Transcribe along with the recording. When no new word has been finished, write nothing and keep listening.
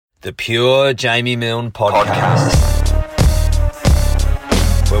The Pure Jamie Milne podcast,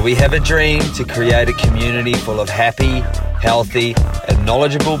 where we have a dream to create a community full of happy, healthy, and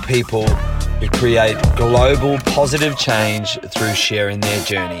knowledgeable people who create global positive change through sharing their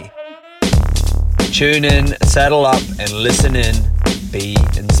journey. Tune in, saddle up, and listen in. Be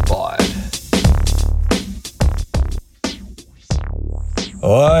inspired.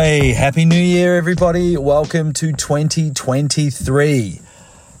 Oi, Happy New Year, everybody. Welcome to 2023.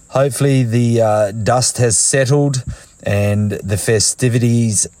 Hopefully the dust has settled and the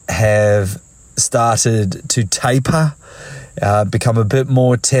festivities have started to taper, become a bit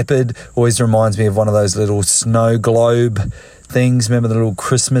more tepid. Always reminds me of one of those little snow globe things. Remember the little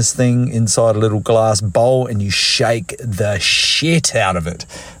Christmas thing inside a little glass bowl and you shake the shit out of it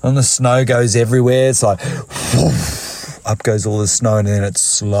and the snow goes everywhere. It's like whoosh, up goes all the snow and then it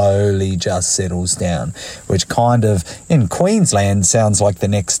slowly just settles down, which kind of in Queensland sounds like the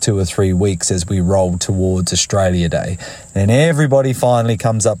next 2 or 3 weeks as we roll towards Australia Day and everybody finally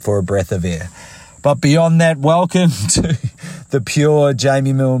comes up for a breath of air. But beyond that, welcome to the Pure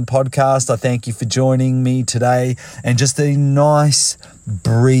Jamie Milne podcast. I thank you for joining me today, and just a nice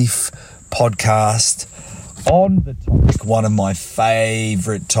brief podcast on the topic, one of my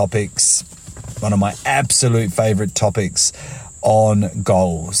absolute favorite topics on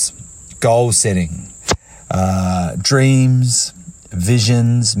goals, goal setting, dreams,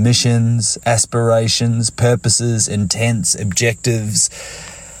 visions, missions, aspirations, purposes, intents, objectives,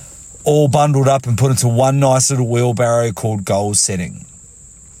 all bundled up and put into one nice little wheelbarrow called goal setting.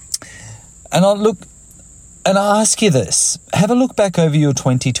 And I ask you this, have a look back over your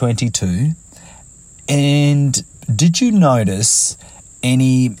 2022 and did you notice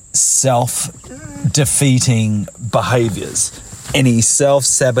any self-defeating behaviours, any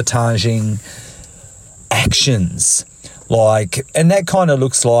self-sabotaging actions? And that kind of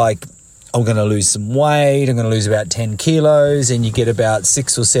looks like, I'm going to lose some weight, I'm going to lose about 10 kilos, and you get about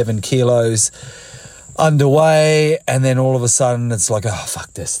 6 or 7 kilos underway, and then all of a sudden it's like, oh,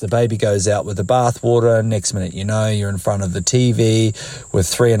 fuck this. The baby goes out with the bathwater, next minute you know, you're in front of the TV with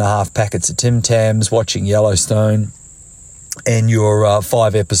 3.5 packets of Tim Tams watching Yellowstone, and you're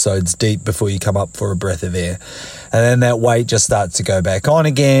 5 episodes deep before you come up for a breath of air. And then that weight just starts to go back on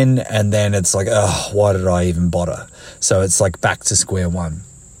again, and then it's like, oh, why did I even bother? So it's like back to square one.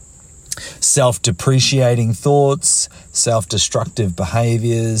 Self-depreciating thoughts, self-destructive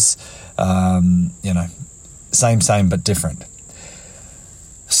behaviours, same but different.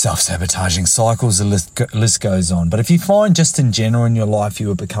 Self-sabotaging cycles, the list goes on. But if you find just in general in your life you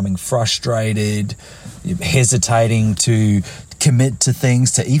are becoming frustrated, you're hesitating to commit to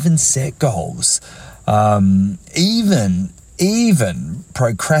things, to even set goals, even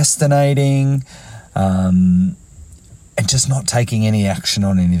procrastinating, and just not taking any action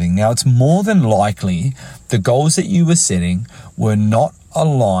on anything. Now, it's more than likely the goals that you were setting were not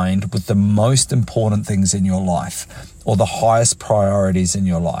aligned with the most important things in your life or the highest priorities in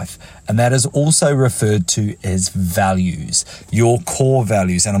your life. And that is also referred to as values, your core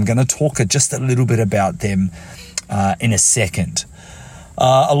values. And I'm going to talk just a little bit about them in a second.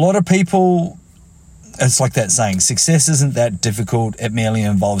 A lot of people, it's like that saying, success isn't that difficult. It merely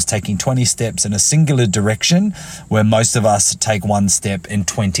involves taking 20 steps in a singular direction, where most of us take 1 step in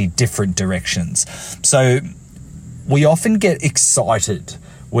 20 different directions. So we often get excited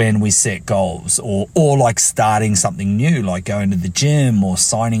when we set goals or like starting something new, like going to the gym or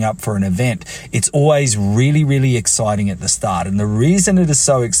signing up for an event. It's always really, really exciting at the start. And the reason it is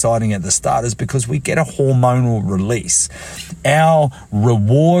so exciting at the start is because we get a hormonal release. Our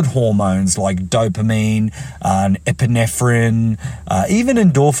reward hormones like dopamine, epinephrine, even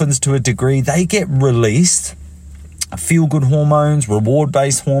endorphins to a degree, they get released. Feel-good hormones,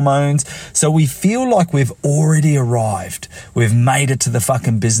 reward-based hormones. So we feel like we've already arrived. We've made it to the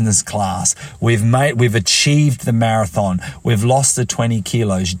fucking business class. We've achieved the marathon. We've lost the 20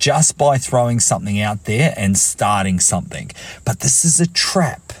 kilos just by throwing something out there and starting something. But this is a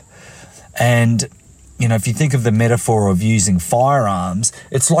trap. And if you think of the metaphor of using firearms,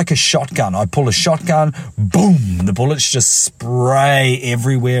 it's like a shotgun. I pull a shotgun, boom, the bullets just spray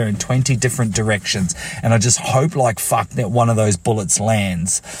everywhere in 20 different directions. And I just hope like fuck that one of those bullets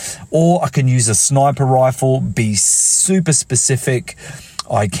lands. Or I can use a sniper rifle, be super specific.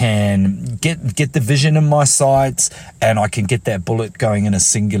 I can get the vision in my sights and I can get that bullet going in a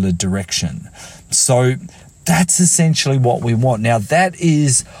singular direction. So that's essentially what we want. Now that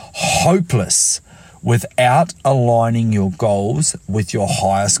is hopeless without aligning your goals with your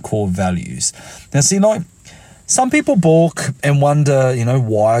highest core values. Now see, like Some people balk and wonder,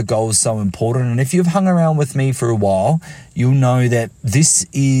 why are goals so important? And if you've hung around with me for a while, you'll know that this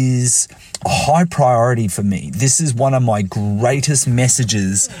is a high priority for me. This is one of my greatest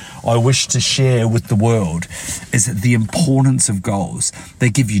messages I wish to share with the world, is the importance of goals. They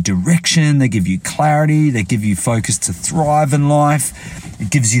give you direction, they give you clarity, they give you focus to thrive in life. It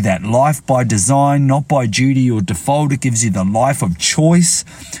gives you that life by design, not by duty or default. It gives you the life of choice,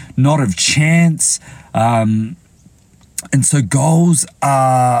 not of chance. And so goals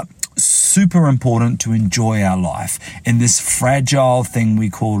are super important to enjoy our life in this fragile thing we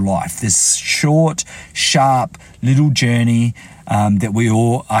call life, this short, sharp little journey that we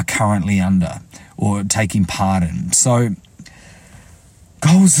all are currently under or taking part in. So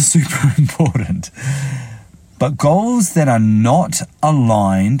goals are super important. But goals that are not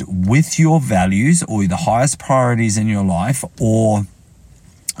aligned with your values or the highest priorities in your life or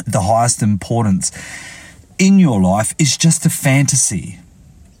the highest importance in your life is just a fantasy.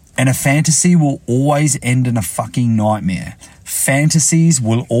 And a fantasy will always end in a fucking nightmare. Fantasies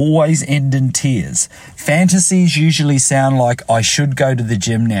will always end in tears. Fantasies usually sound like, I should go to the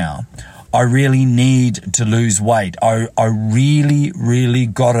gym now. I really need to lose weight. I really, really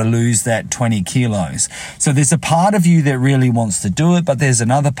got to lose that 20 kilos. So there's a part of you that really wants to do it, but there's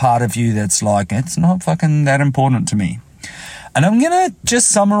another part of you that's like, it's not fucking that important to me. And I'm going to just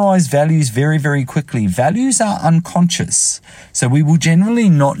summarize values very, very quickly. Values are unconscious. So we will generally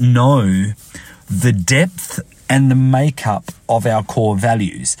not know the depth and the makeup of our core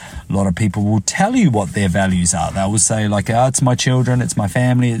values. A lot of people will tell you what their values are. They will say like, it's my children, it's my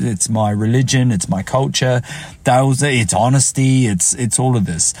family, it's my religion, it's my culture. They'll say it's honesty, it's all of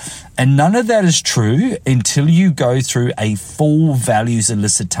this. And none of that is true until you go through a full values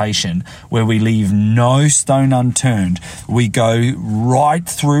elicitation where we leave no stone unturned. We go right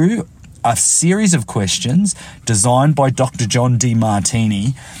through a series of questions designed by Dr. John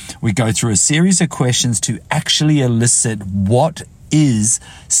DeMartini. We go through a series of questions to actually elicit what is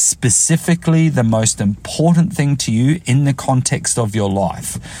specifically the most important thing to you in the context of your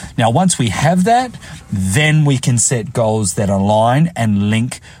life. Now, once we have that, then we can set goals that align and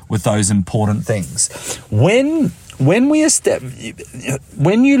link with those important things. When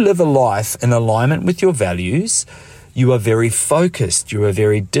you live a life in alignment with your values, you are very focused, you are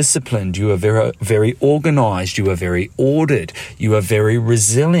very disciplined, you are very, very organized, you are very ordered, you are very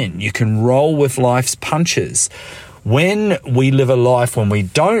resilient, you can roll with life's punches. When we live a life when we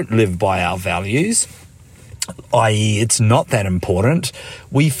don't live by our values, i.e. it's not that important,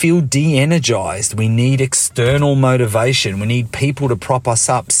 we feel de-energized. We need external motivation. We need people to prop us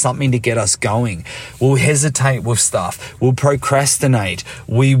up, something to get us going. We'll hesitate with stuff. We'll procrastinate.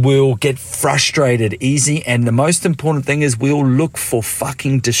 We will get frustrated easy. And the most important thing is we'll look for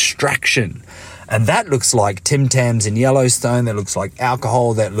fucking distraction. And that looks like Tim Tams in Yellowstone, that looks like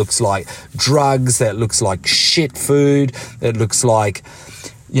alcohol, that looks like drugs, that looks like shit food, that looks like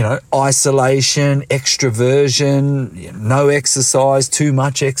isolation, extroversion, no exercise, too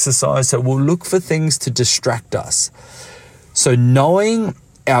much exercise. So we'll look for things to distract us. So knowing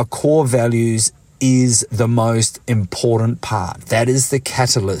our core values is the most important part. That is the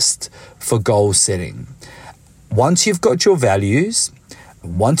catalyst for goal setting. Once you've got your values,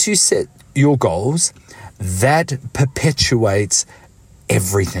 once you set your goals, that perpetuates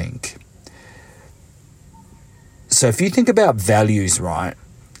everything. So if you think about values, right?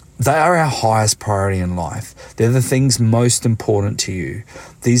 They are our highest priority in life. They're the things most important to you.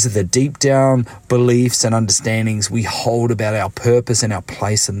 These are the deep down beliefs and understandings we hold about our purpose and our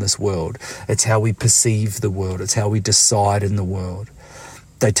place in this world. It's how we perceive the world. It's how we decide in the world.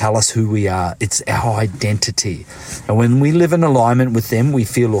 They tell us who we are. It's our identity. And when we live in alignment with them, we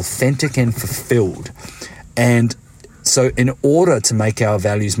feel authentic and fulfilled. And so in order to make our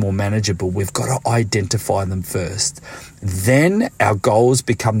values more manageable, we've got to identify them first. Then our goals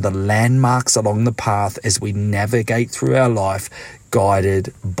become the landmarks along the path as we navigate through our life,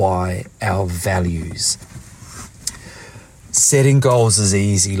 guided by our values. Setting goals is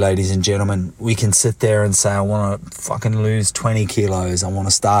easy, ladies and gentlemen. We can sit there and say, I want to fucking lose 20 kilos. I want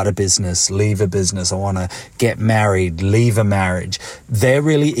to start a business, leave a business. I want to get married, leave a marriage. They're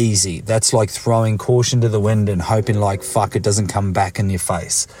really easy. That's like throwing caution to the wind and hoping like, fuck, it doesn't come back in your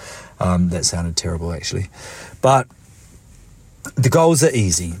face. That sounded terrible, actually. But the goals are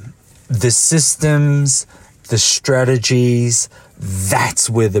easy. The systems, the strategies, that's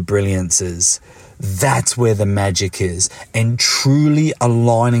where the brilliance is. That's where the magic is. And truly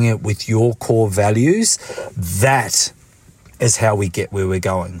aligning it with your core values, that is how we get where we're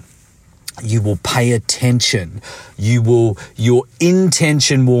going. You will pay attention. Your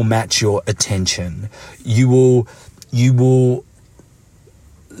intention will match your attention. You will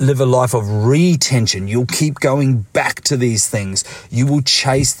live a life of retention. You'll keep going back to these things. You will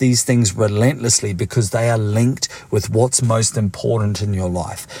chase these things relentlessly because they are linked with what's most important in your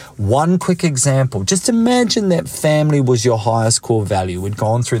life. One quick example, just imagine that family was your highest core value. We'd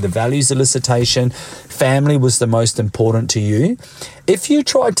gone through the values elicitation. Family was the most important to you. If you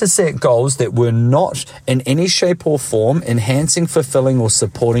tried to set goals that were not in any shape or form enhancing, fulfilling, or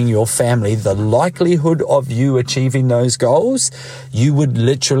supporting your family, the likelihood of you achieving those goals, you would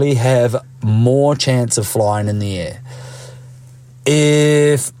literally have more chance of flying in the air.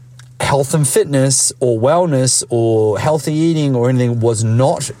 If health and fitness or wellness or healthy eating or anything was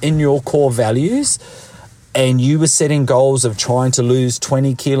not in your core values, and you were setting goals of trying to lose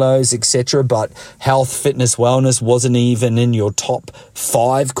 20 kilos, etc., but health, fitness, wellness wasn't even in your top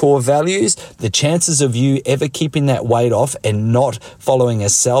 5 core values, the chances of you ever keeping that weight off and not following a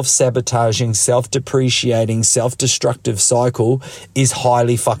self-sabotaging, self-depreciating, self-destructive cycle is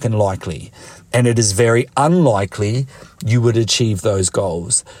highly fucking likely. And it is very unlikely you would achieve those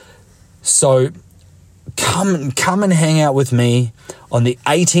goals. So come and hang out with me on the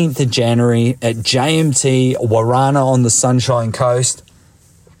 18th of January at JMT Warana on the Sunshine Coast.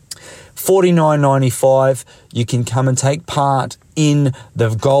 $49.95. You can come and take part in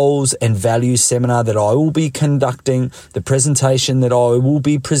the goals and values seminar that I will be conducting, the presentation that I will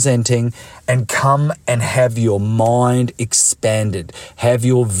be presenting, and come and have your mind expanded, have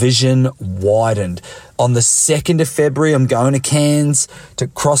your vision widened. On the 2nd of February, I'm going to Cairns to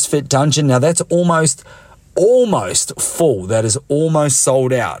CrossFit Dungeon. Now that's almost full. That is almost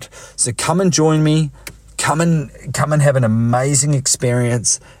sold out. So come and join me. Come and have an amazing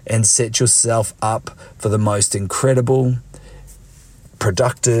experience and set yourself up for the most incredible,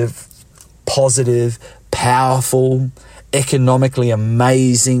 productive, positive, powerful, economically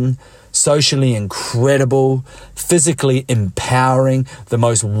amazing, socially incredible, physically empowering, the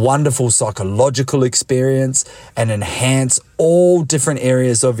most wonderful psychological experience, and enhance all different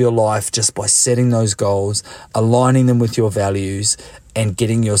areas of your life just by setting those goals, aligning them with your values, and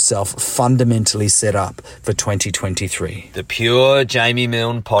getting yourself fundamentally set up for 2023. The Pure Jamie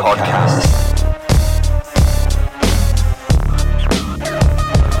Milne Podcast.